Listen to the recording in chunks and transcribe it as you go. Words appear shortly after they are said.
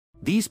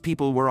These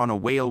people were on a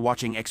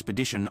whale-watching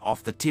expedition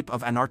off the tip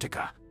of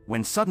Antarctica,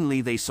 when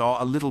suddenly they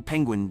saw a little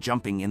penguin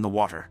jumping in the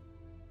water.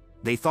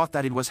 They thought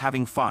that it was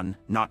having fun,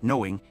 not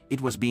knowing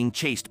it was being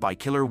chased by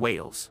killer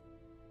whales.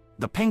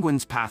 The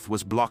penguin's path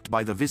was blocked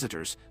by the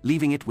visitors,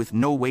 leaving it with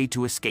no way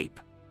to escape.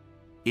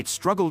 It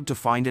struggled to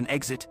find an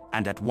exit,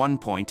 and at one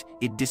point,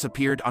 it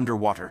disappeared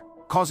underwater,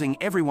 causing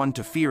everyone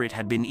to fear it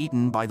had been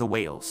eaten by the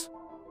whales.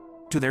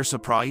 To their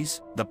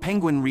surprise, the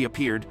penguin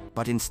reappeared,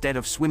 but instead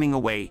of swimming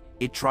away,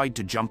 it tried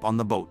to jump on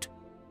the boat.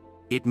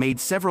 It made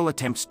several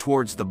attempts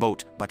towards the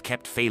boat, but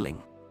kept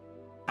failing.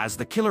 As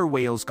the killer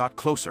whales got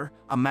closer,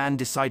 a man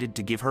decided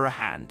to give her a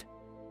hand.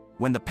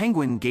 When the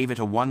penguin gave it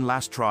a one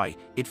last try,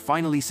 it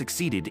finally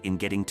succeeded in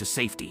getting to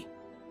safety.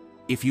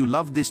 If you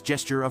loved this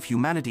gesture of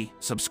humanity,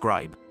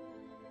 subscribe.